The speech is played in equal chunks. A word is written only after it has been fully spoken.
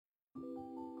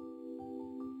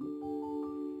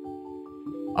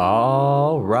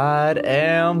All right,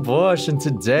 Ambush, and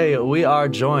today we are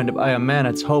joined by a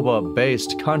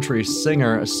Manitoba-based country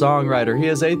singer, songwriter. He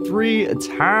is a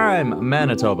three-time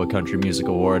Manitoba Country Music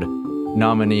Award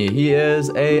nominee. He is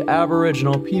a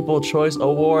Aboriginal People Choice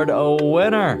Award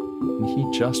winner. And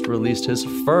he just released his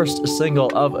first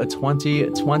single of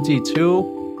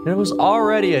 2022, and it was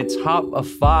already a top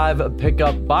 5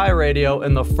 pickup by radio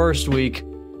in the first week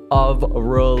of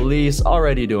release,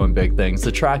 already doing big things.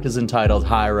 The track is entitled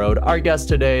High Road. Our guest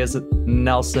today is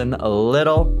Nelson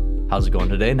Little. How's it going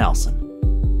today, Nelson?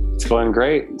 It's going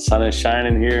great. Sun is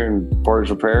shining here in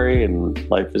Portage Prairie and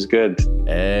life is good.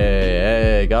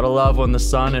 Hey, gotta love when the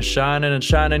sun is shining and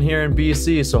shining here in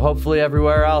BC. So hopefully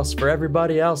everywhere else, for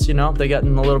everybody else, they're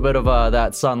getting a little bit of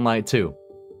that sunlight too.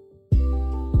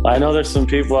 I know there's some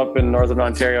people up in Northern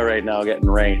Ontario right now getting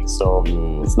rain, so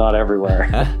it's not everywhere.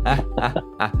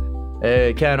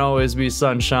 It can't always be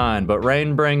sunshine, but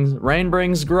rain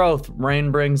brings growth.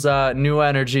 Rain brings new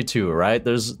energy too, right?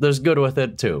 There's good with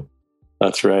it too.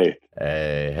 That's right.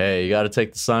 Hey, you got to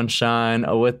take the sunshine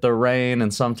with the rain,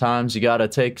 and sometimes you got to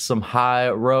take some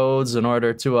high roads in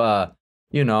order to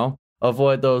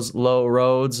avoid those low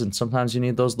roads, and sometimes you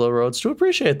need those low roads to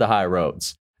appreciate the high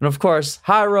roads. And of course,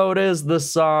 High Road is the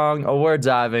song we're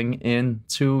diving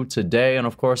into today. And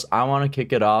of course, I want to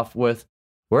kick it off with,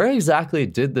 where exactly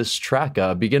did this track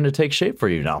begin to take shape for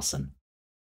you, Nelson?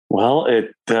 Well,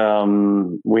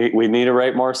 we need to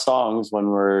write more songs when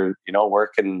we're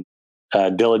working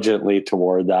diligently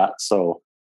toward that. So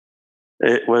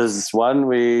it was one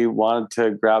we wanted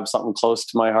to grab something close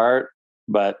to my heart,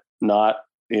 but not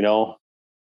go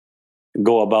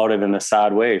about it in a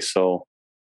sad way. So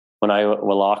when I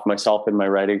will lock myself in my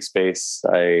writing space,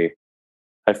 I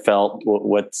felt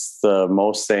what's the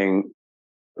most thing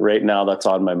right now that's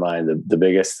on my mind, the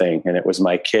biggest thing. And it was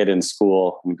my kid in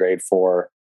school in grade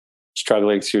 4,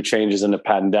 struggling through changes in the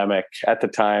pandemic. At the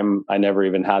time, I never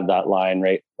even had that line,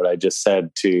 right? What I just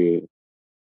said to,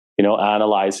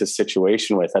 analyze his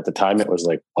situation with. At the time, it was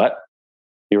like, what?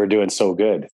 You were doing so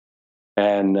good.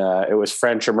 And it was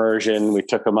French immersion. We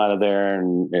took him out of there,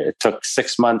 and it took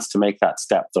 6 months to make that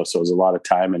step, though. So it was a lot of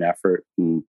time and effort.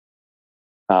 And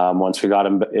once we got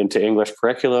him into English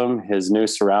curriculum, his new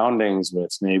surroundings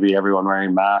with maybe everyone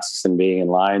wearing masks and being in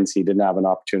lines, he didn't have an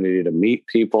opportunity to meet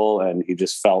people, and he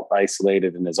just felt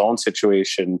isolated in his own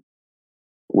situation,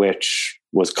 which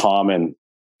was common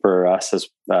for us as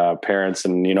parents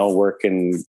and,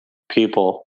 working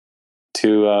people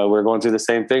to, we're going through the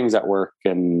same things at work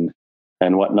and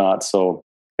whatnot. So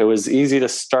it was easy to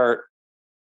start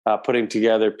putting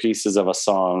together pieces of a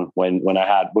song when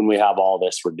we have all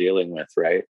this we're dealing with,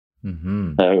 right?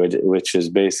 Mm-hmm. Which is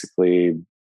basically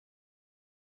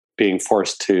being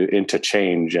forced into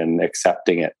change and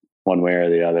accepting it one way or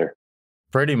the other.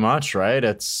 Pretty much, right?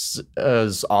 It's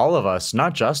as all of us,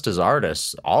 not just as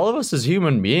artists, all of us as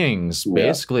human beings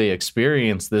basically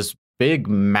experience this big,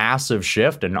 massive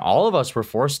shift, and all of us were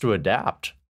forced to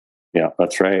adapt. Yeah,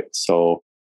 that's right. So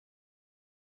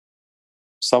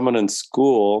someone in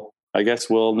school, I guess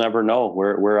we'll never know.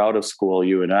 We're out of school,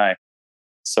 you and I.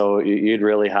 So you'd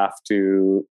really have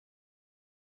to,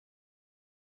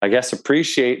 I guess,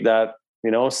 appreciate that,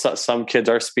 some kids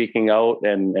are speaking out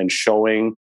and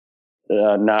showing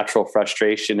natural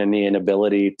frustration and the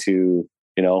inability to,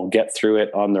 get through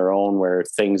it on their own, where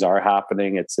things are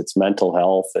happening. It's mental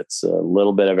health. It's a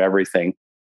little bit of everything.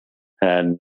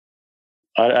 And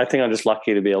I think I'm just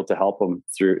lucky to be able to help him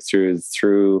through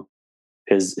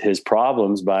his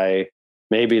problems by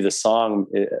maybe the song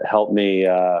helped me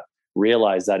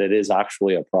realize that it is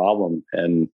actually a problem.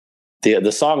 And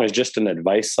the song is just an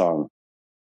advice song,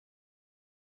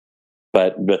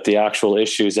 but the actual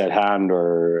issues at hand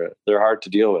they're hard to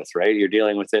deal with, right? You're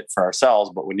dealing with it for ourselves,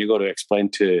 but when you go to explain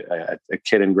to a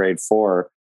kid in grade 4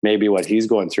 maybe what he's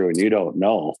going through and you don't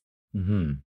know,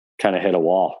 kind of hit a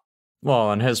wall.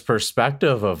 Well, and his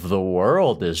perspective of the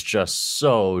world is just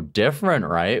so different,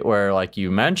 right? Where, like you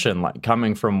mentioned, like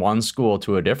coming from one school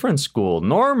to a different school,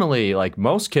 normally, like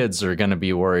most kids are going to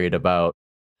be worried about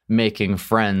making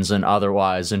friends and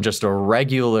otherwise in just a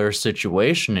regular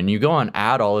situation. And you go and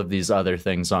add all of these other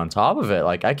things on top of it.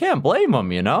 Like, I can't blame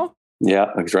them,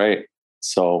 Yeah, that's right.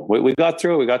 So we got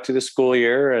through it. We got through the school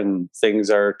year and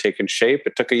things are taking shape.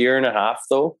 It took a year and a half,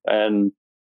 though. And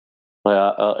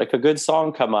like a good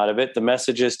song come out of it. The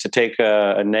message is to take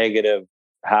a negative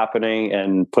happening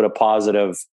and put a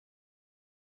positive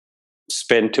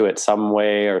spin to it some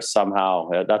way or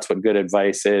somehow. That's what good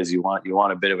advice is. You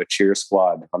want a bit of a cheer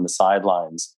squad on the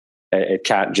sidelines. It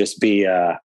can't just be,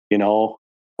 oh,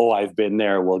 I've been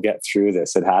there. We'll get through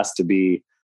this. It has to be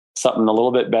something a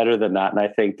little bit better than that. And I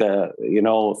think that,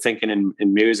 thinking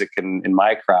in music and in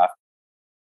my craft,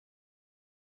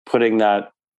 putting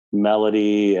that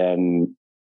melody and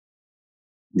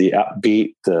the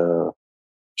upbeat,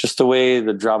 just the way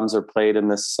the drums are played in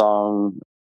this song,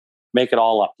 make it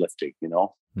all uplifting,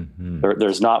 Mm-hmm.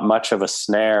 There's not much of a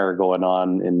snare going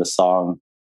on in the song,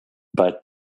 but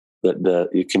the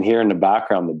you can hear in the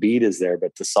background, the beat is there,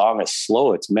 but the song is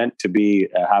slow. It's meant to be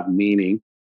have meaning.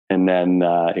 And then,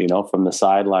 from the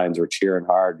sidelines, we're cheering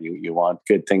hard. You want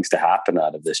good things to happen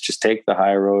out of this. Just take the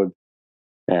high road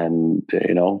and,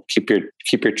 keep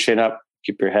your chin up,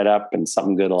 keep your head up, and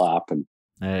something good will happen.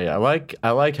 Hey, I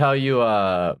like how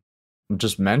you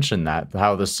just mentioned that,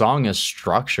 how the song is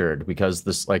structured, because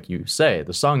this, like you say,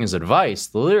 the song is advice,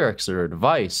 the lyrics are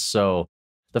advice. So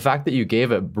the fact that you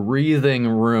gave it breathing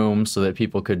room so that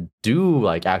people could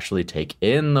actually take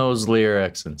in those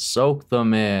lyrics and soak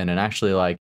them in and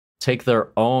actually take their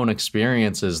own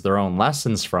experiences, their own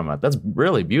lessons from it. That's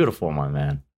really beautiful, my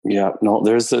man. Yeah, no,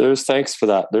 there's thanks for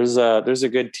that. There's a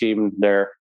good team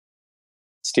there.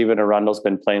 Stephen Arundel's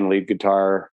been playing lead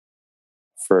guitar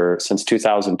since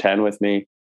 2010 with me.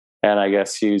 And I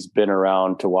guess he's been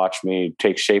around to watch me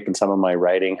take shape in some of my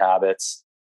writing habits,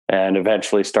 and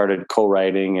eventually started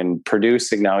co-writing and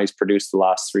producing. Now he's produced the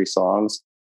last 3 songs.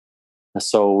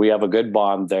 So we have a good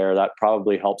bond there. That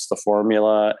probably helps the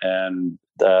formula. And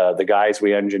the guys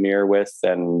we engineer with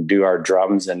and do our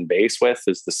drums and bass with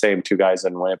is the same 2 guys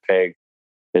in Winnipeg,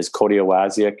 is Cody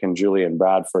Owaziak and Julian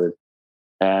Bradford.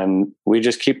 And we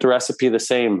just keep the recipe the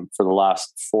same for the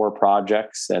last 4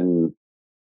 projects. And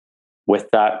with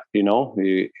that,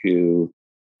 you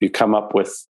come up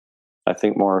with, I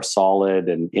think, more solid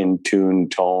and in tune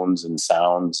tones and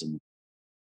sounds. And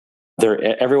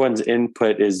everyone's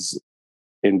input is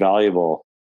invaluable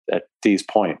at these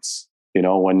points.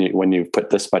 When you put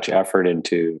this much effort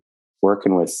into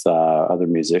working with other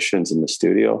musicians in the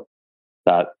studio,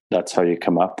 that's how you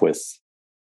come up with,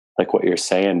 like what you're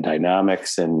saying,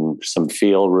 dynamics and some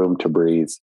feel, room to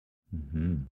breathe.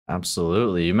 Mm-hmm.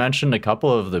 Absolutely. You mentioned a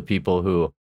couple of the people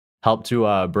who helped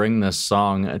to bring this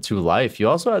song to life. You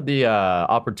also had the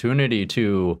opportunity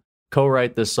to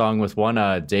co-write this song with one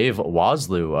Dave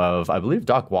Waslu of, I believe,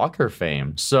 Doc Walker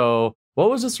fame. So what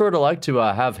was it sort of like to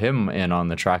have him in on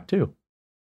the track too?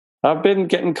 I've been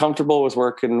getting comfortable with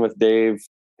working with Dave.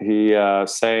 He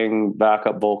sang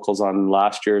backup vocals on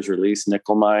last year's release,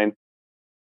 Nickel Mine,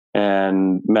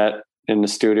 and met in the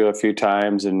studio a few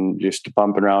times and just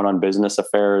bumping around on business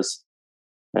affairs.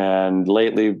 And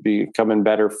lately becoming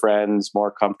better friends,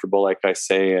 more comfortable, like I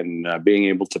say, and being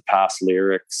able to pass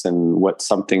lyrics and what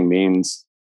something means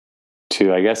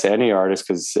to, I guess, any artist,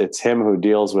 because it's him who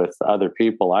deals with other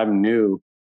people. I'm new,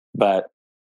 but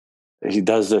he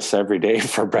does this every day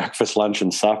for breakfast, lunch,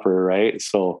 and supper, right?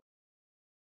 So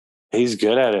he's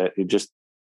good at it. He's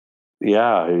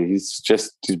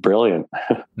brilliant.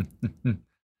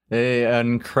 An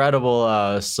incredible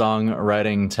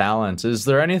songwriting talent. Is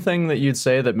there anything that you'd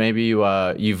say that maybe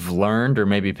you've learned or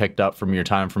maybe picked up from your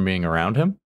time from being around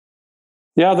him?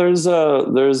 Yeah, there's how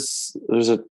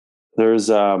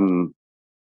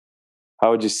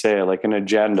would you say it? Like an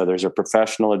agenda. There's a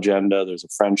professional agenda. There's a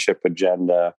friendship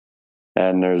agenda,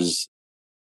 and there's,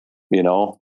 we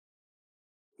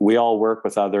all work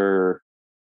with other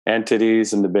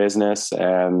entities in the business,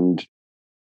 and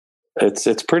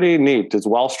it's pretty neat. It's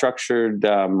well-structured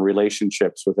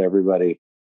relationships with everybody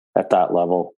at that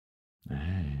level.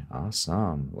 Hey,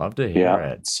 awesome. Love to hear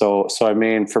it. So I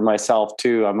mean, for myself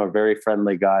too, I'm a very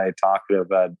friendly guy,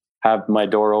 talkative. I'd have my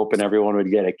door open, everyone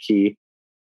would get a key.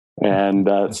 And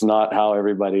it's not how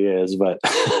everybody is, but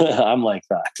I'm like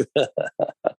that.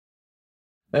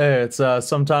 Hey, it's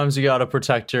sometimes you got to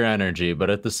protect your energy, but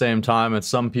at the same time, it's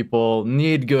some people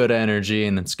need good energy,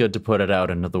 and it's good to put it out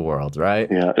into the world, right?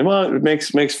 Yeah, well, it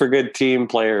makes for good team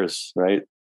players, right?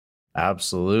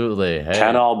 Absolutely. Hey.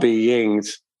 Can't all be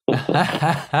yings.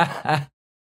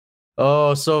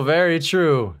 Oh, so very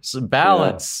true. So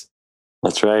balance. Yeah.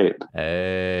 That's right.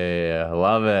 Hey, I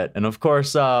love it. And of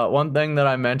course, one thing that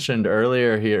I mentioned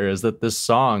earlier here is that this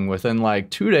song, within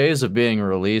like 2 days of being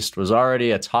released, was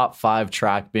already a top 5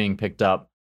 track being picked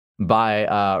up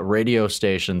by radio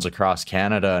stations across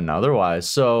Canada and otherwise.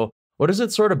 So what has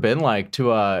it sort of been like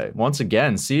to, once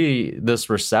again, see this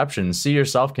reception, see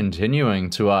yourself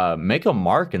continuing to make a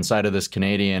mark inside of this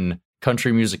Canadian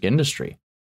country music industry?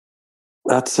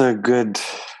 That's a good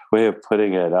way of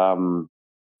putting it.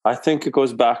 I think it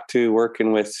goes back to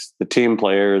working with the team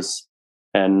players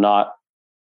and not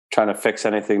trying to fix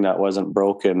anything that wasn't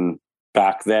broken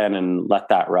back then and let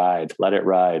it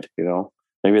ride,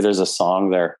 maybe there's a song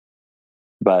there,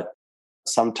 but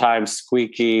sometimes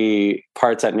squeaky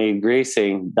parts that need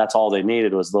greasing, that's all they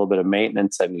needed was a little bit of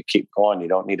maintenance, and you keep going. You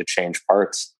don't need to change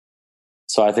parts.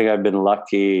 So I think I've been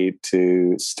lucky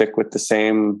to stick with the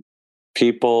same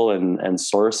people and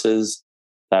sources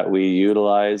that we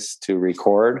utilize to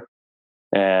record.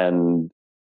 And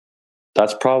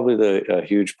that's probably a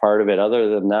huge part of it. Other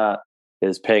than that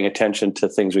is paying attention to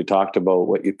things we talked about,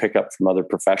 what you pick up from other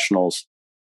professionals,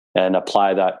 and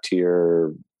apply that to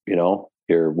your,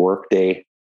 your work day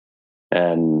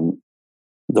and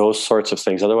those sorts of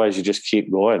things. Otherwise you just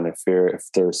keep going. If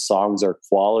their songs are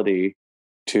quality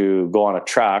to go on a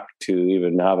track, to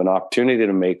even have an opportunity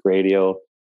to make radio,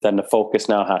 then the focus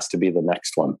now has to be the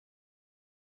next one.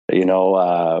 If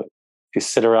you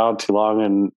sit around too long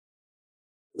and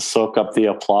soak up the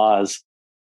applause,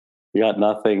 you got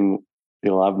nothing.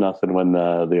 You'll have nothing when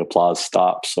the applause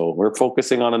stops. So we're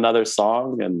focusing on another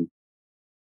song, and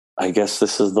I guess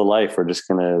this is the life. We're just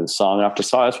gonna song after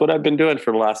song. That's what I've been doing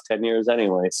for the last 10 years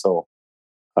anyway. So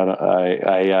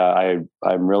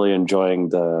I'm really enjoying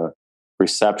the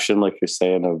reception, like you're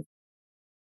saying, of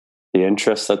the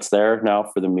interest that's there now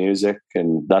for the music,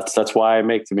 and that's why I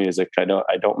make the music. I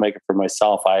don't make it for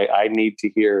myself. I need to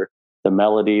hear the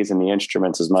melodies and the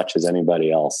instruments as much as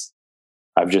anybody else.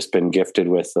 I've just been gifted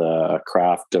with a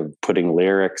craft of putting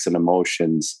lyrics and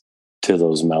emotions to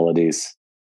those melodies.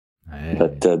 Hey.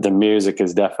 But the music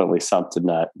is definitely something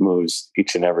that moves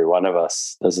each and every one of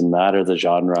us. Doesn't matter the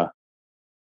genre.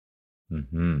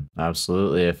 Mm-hmm.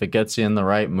 Absolutely. If it gets you in the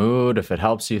right mood, if it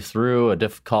helps you through a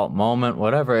difficult moment,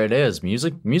 whatever it is,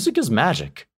 music is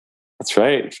magic. That's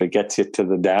right. If it gets you to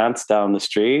the dance down the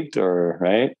street, or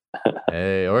right.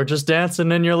 Hey, or just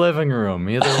dancing in your living room.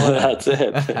 Either way. That's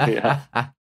it. Yeah.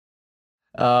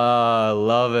 I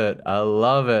love it. I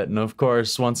love it. And of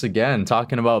course, once again,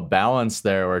 talking about balance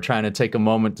there, we're trying to take a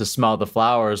moment to smell the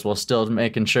flowers while still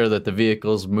making sure that the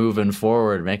vehicle's moving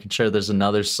forward, making sure there's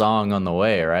another song on the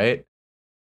way, right?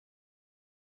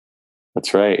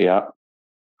 That's right. Yeah.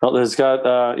 Well, there's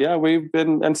got, we've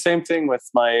been, and same thing with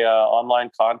my online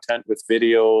content with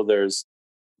video.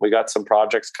 We got some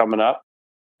projects coming up,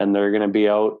 and they're going to be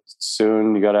out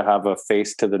soon. You got to have a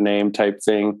face to the name type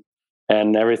thing.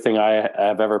 And everything I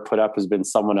have ever put up has been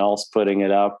someone else putting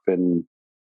it up. And,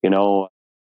 we've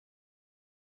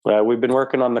been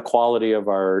working on the quality of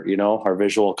our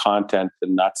visual content,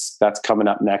 and that's coming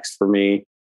up next for me.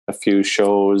 A few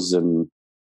shows and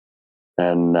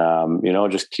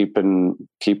just keeping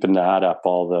that up,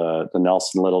 all the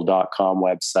NelsonLittle.com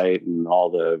website and all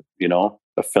the,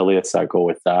 affiliates that go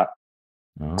with that.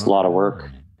 It's a lot of work.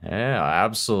 Yeah,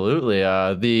 absolutely.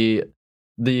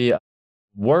 The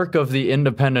work of the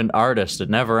independent artist, it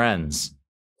never ends.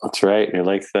 That's right. You're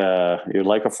like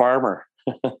a farmer.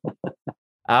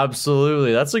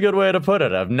 Absolutely. That's a good way to put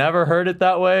it. I've never heard it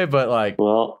that way, but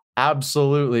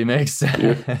absolutely makes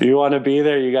sense. You want to be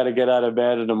there, you got to get out of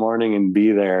bed in the morning and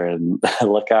be there and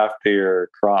look after your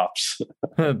crops.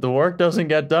 The work doesn't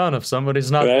get done if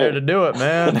somebody's not there to do it,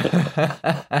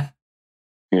 man.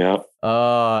 Yeah.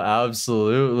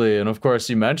 Absolutely. And of course,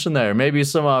 you mentioned there maybe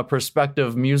some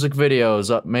prospective music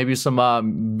videos, maybe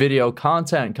some video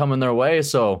content coming their way.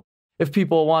 So if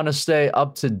people want to stay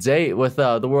up to date with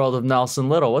the world of Nelson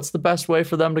Little, what's the best way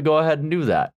for them to go ahead and do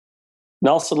that?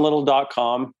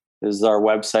 NelsonLittle.com is our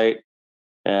website.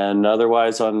 And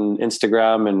otherwise on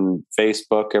Instagram and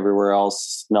Facebook, everywhere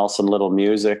else, Nelson Little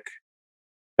Music.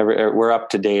 We're up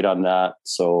to date on that.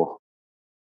 So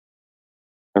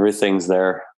everything's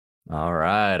there. All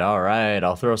right.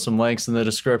 I'll throw some links in the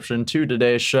description to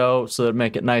today's show so that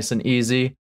make it nice and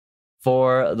easy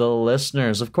for the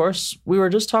listeners. Of course, we were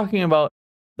just talking about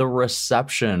the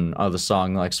reception of the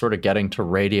song, like sort of getting to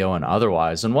radio and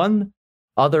otherwise. And one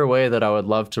other way that I would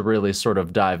love to really sort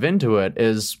of dive into it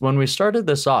is when we started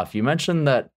this off, you mentioned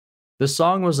that the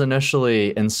song was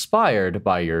initially inspired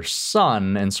by your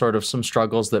son and sort of some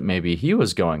struggles that maybe he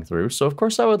was going through. So of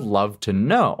course I would love to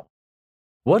know,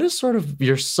 what has sort of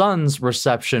your son's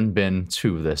reception been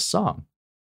to this song?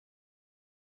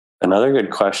 Another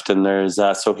good question there is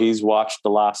so he's watched the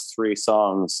last 3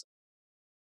 songs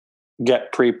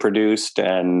get pre-produced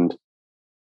and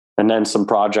then some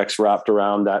projects wrapped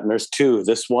around that. And there's 2,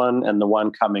 this one and the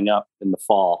one coming up in the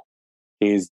fall.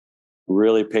 He's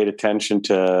really paid attention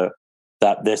to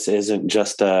that. This isn't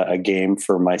just a game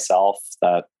for myself,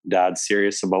 that Dad's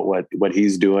serious about what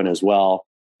he's doing as well.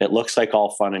 It looks like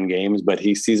all fun and games, but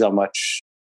he sees how much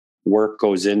work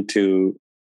goes into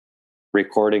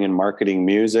recording and marketing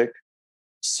music.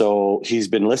 So he's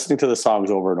been listening to the songs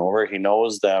over and over. He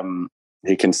knows them.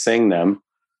 He can sing them.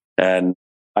 And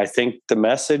I think the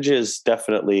message is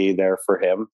definitely there for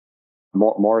him.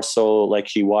 more so like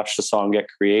he watched the song get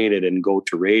created and go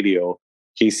to radio.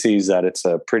 He sees that it's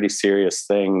a pretty serious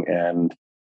thing, and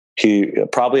he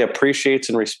probably appreciates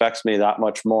and respects me that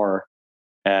much more.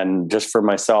 And just for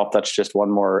myself, that's just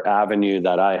one more avenue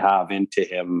that I have into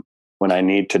him when I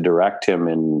need to direct him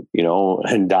in,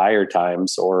 in dire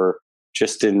times, or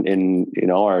just in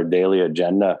our daily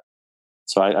agenda.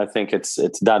 So I think it's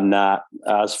done that.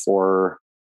 As for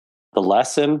the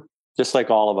lesson, just like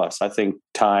all of us, I think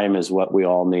time is what we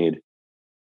all need.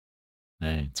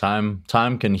 Hey, time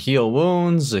can heal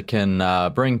wounds. It can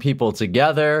bring people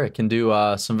together. It can do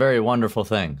some very wonderful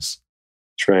things.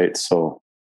 That's right. So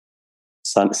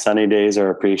sunny days are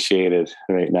appreciated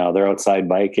right now. They're outside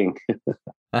biking.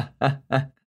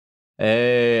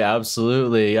 Hey,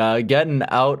 absolutely. Getting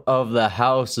out of the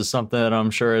house is something that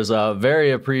I'm sure is very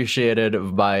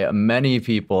appreciated by many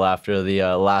people after the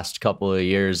last couple of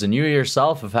years. And you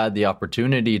yourself have had the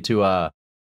opportunity to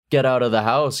get out of the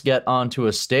house, get onto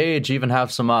a stage, even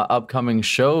have some upcoming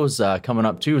shows coming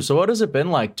up too. So what has it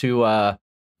been like to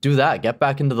do that, get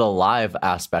back into the live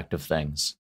aspect of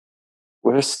things?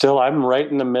 I'm right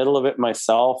in the middle of it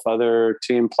myself. Other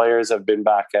team players have been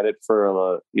back at it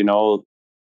for,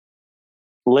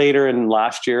 later in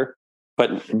last year,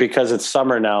 but because it's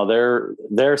summer now,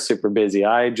 they're super busy.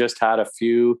 I just had a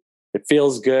few. It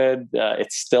feels good.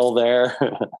 It's still there,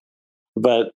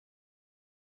 but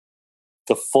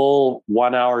the full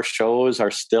 1 hour shows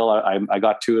are still, I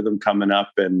got 2 of them coming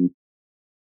up, and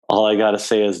all I got to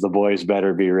say is the boys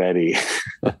better be ready.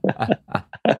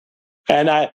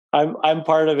 And I'm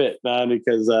part of it, man,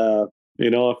 because,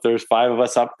 if there's 5 of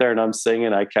us up there and I'm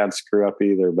singing, I can't screw up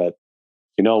either. But,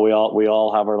 we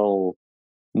all have our little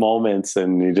moments,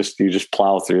 and you just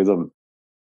plow through them.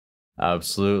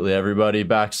 Absolutely. Everybody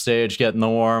backstage getting the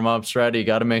warm-ups ready.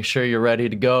 Got to make sure you're ready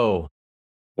to go.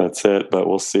 That's it. But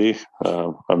we'll see.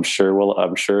 I'm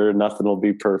sure nothing will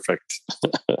be perfect.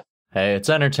 Hey, it's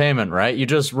entertainment, right? You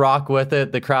just rock with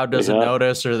it. The crowd doesn't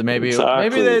notice, or maybe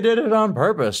they did it on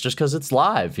purpose just because it's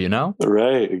live,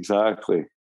 Right, exactly.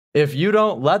 If you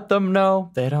don't let them know,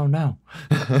 they don't know.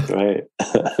 Right.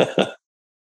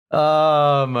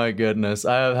 Oh, my goodness.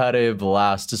 I have had a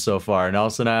blast so far.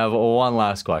 Nelson, I have one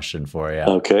last question for you.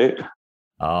 Okay.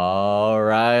 All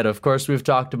right. Of course, we've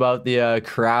talked about the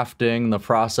crafting, the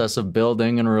process of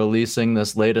building and releasing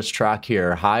this latest track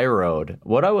here, High Road.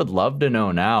 What I would love to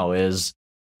know now is,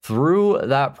 through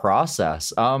that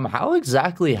process, how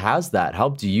exactly has that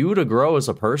helped you to grow as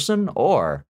a person,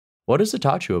 or what has it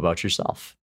taught you about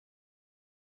yourself?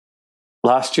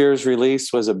 Last year's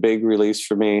release was a big release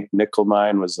for me. Nickel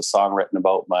Mine was a song written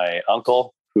about my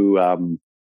uncle who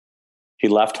he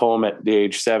left home at the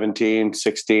age 17,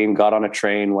 16, got on a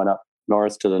train, went up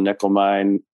north to the nickel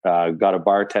mine, got a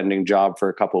bartending job for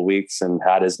a couple of weeks, and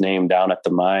had his name down at the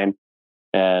mine.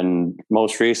 And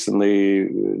most recently,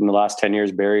 in the last 10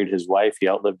 years, buried his wife. He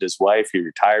outlived his wife. He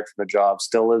retired from the job,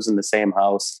 still lives in the same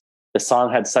house. The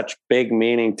song had such big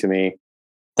meaning to me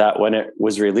that when it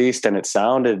was released and it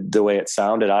sounded the way it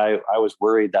sounded, I was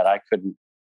worried that I couldn't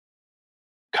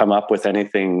come up with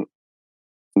anything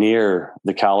near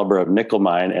the caliber of Nickel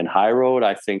Mine. And High Road,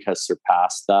 I think, has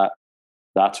surpassed that.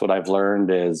 That's what I've learned,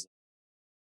 is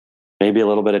maybe a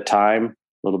little bit of time,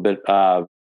 a little bit,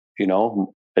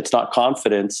 it's not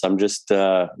confidence. I'm just,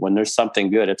 when there's something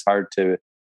good, it's hard to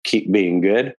keep being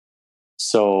good.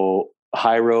 So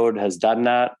High Road has done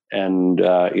that. And,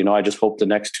 I just hope the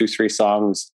next 2-3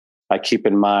 songs, I keep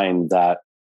in mind that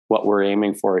what we're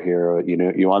aiming for here,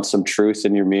 you want some truth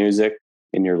in your music,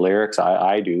 in your lyrics.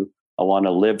 I do. I want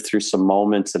to live through some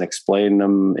moments and explain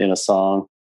them in a song.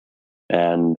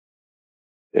 And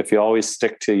if you always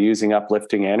stick to using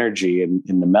uplifting energy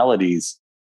in the melodies,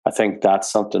 I think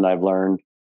that's something I've learned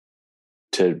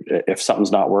if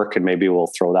something's not working, maybe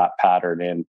we'll throw that pattern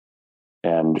in.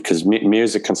 And because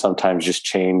music can sometimes just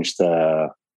change the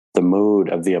mood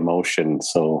of the emotion.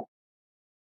 So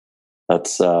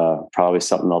that's probably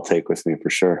something I'll take with me for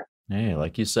sure. Hey,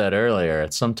 like you said earlier,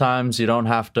 it's sometimes you don't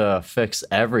have to fix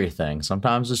everything.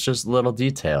 Sometimes it's just little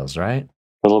details, right?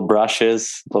 Little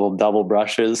brushes, little double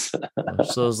brushes.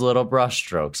 Just those little brush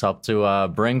strokes help to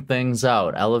bring things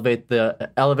out, elevate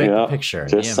the picture.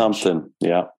 Just something.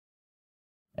 Yeah.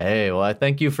 Hey, well, I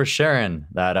thank you for sharing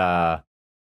that.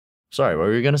 Sorry, what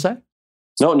were you going to say?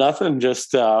 No, nothing.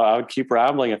 Just I would keep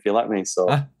rambling if you let me. So.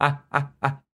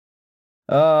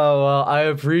 Oh, well, I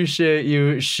appreciate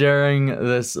you sharing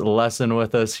this lesson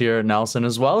with us here, Nelson,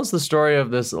 as well as the story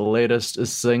of this latest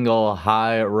single,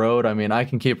 High Road. I mean, I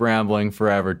can keep rambling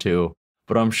forever too,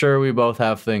 but I'm sure we both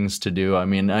have things to do. I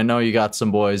mean, I know you got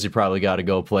some boys you probably got to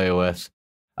go play with.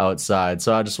 outside.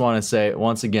 So I just want to say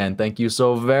once again, thank you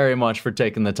so very much for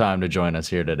taking the time to join us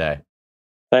here today.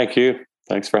 Thank you.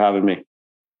 Thanks for having me.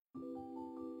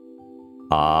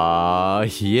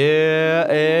 Yeah,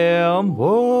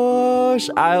 Ambush.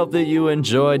 I hope that you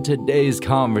enjoyed today's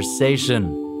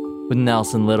conversation with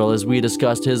Nelson Little as we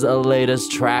discussed his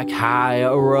latest track, High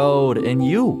Road. And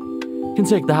you can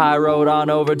take the high road on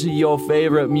over to your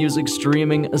favorite music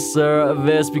streaming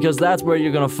service, because that's where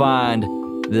you're going to find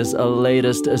this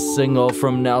latest single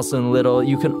from Nelson Little.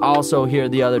 You can also hear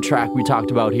the other track we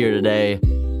talked about here today,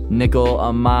 Nickel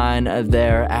of Mine,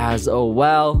 there as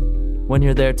well. When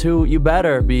you're there too, you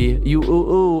better be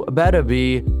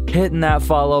hitting that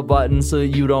follow button so that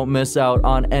you don't miss out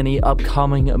on any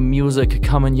upcoming music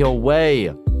coming your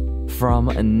way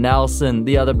from Nelson.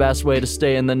 The other best way to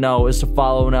stay in the know is to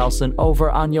follow Nelson over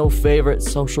on your favorite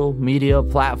social media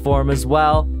platform as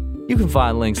well. You can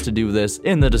find links to do this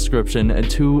in the description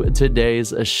to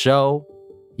today's show.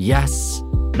 Yes,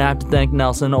 and I have to thank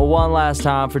Nelson one last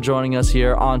time for joining us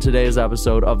here on today's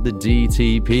episode of the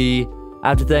DTP. I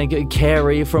have to thank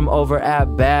Carrie from over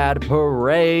at Bad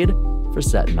Parade for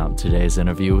setting up today's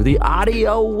interview. The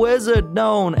audio wizard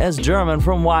known as German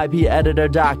from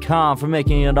YPEditor.com for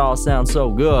making it all sound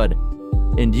so good.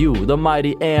 And you, the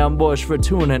mighty Ambush, for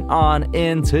tuning on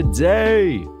in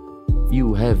today. If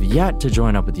you have yet to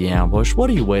join up with the Ambush, what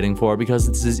are you waiting for? Because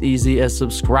it's as easy as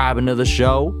subscribing to the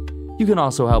show. You can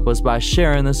also help us by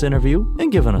sharing this interview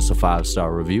and giving us a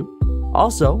 5-star review.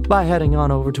 Also, by heading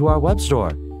on over to our web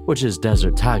store, which is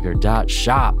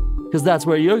deserttiger.shop, because that's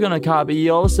where you're going to copy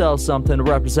yourself something to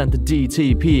represent the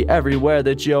DTP everywhere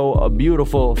that your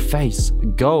beautiful face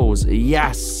goes.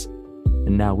 Yes!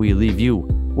 And now we leave you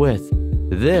with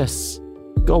this.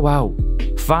 Go out,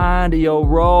 find your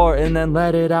roar, and then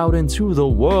let it out into the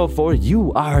world, for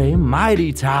you are a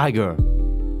mighty tiger.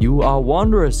 You are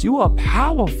wondrous, you are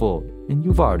powerful, and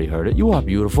you've already heard it. You are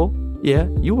beautiful. Yeah,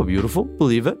 you are beautiful.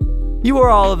 Believe it. You are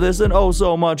all of this and oh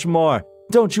so much more.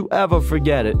 Don't you ever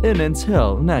forget it. And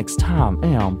until next time,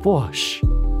 Ambush.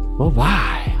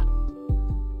 Bye-bye.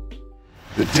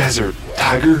 The Desert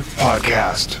Tiger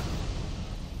Podcast.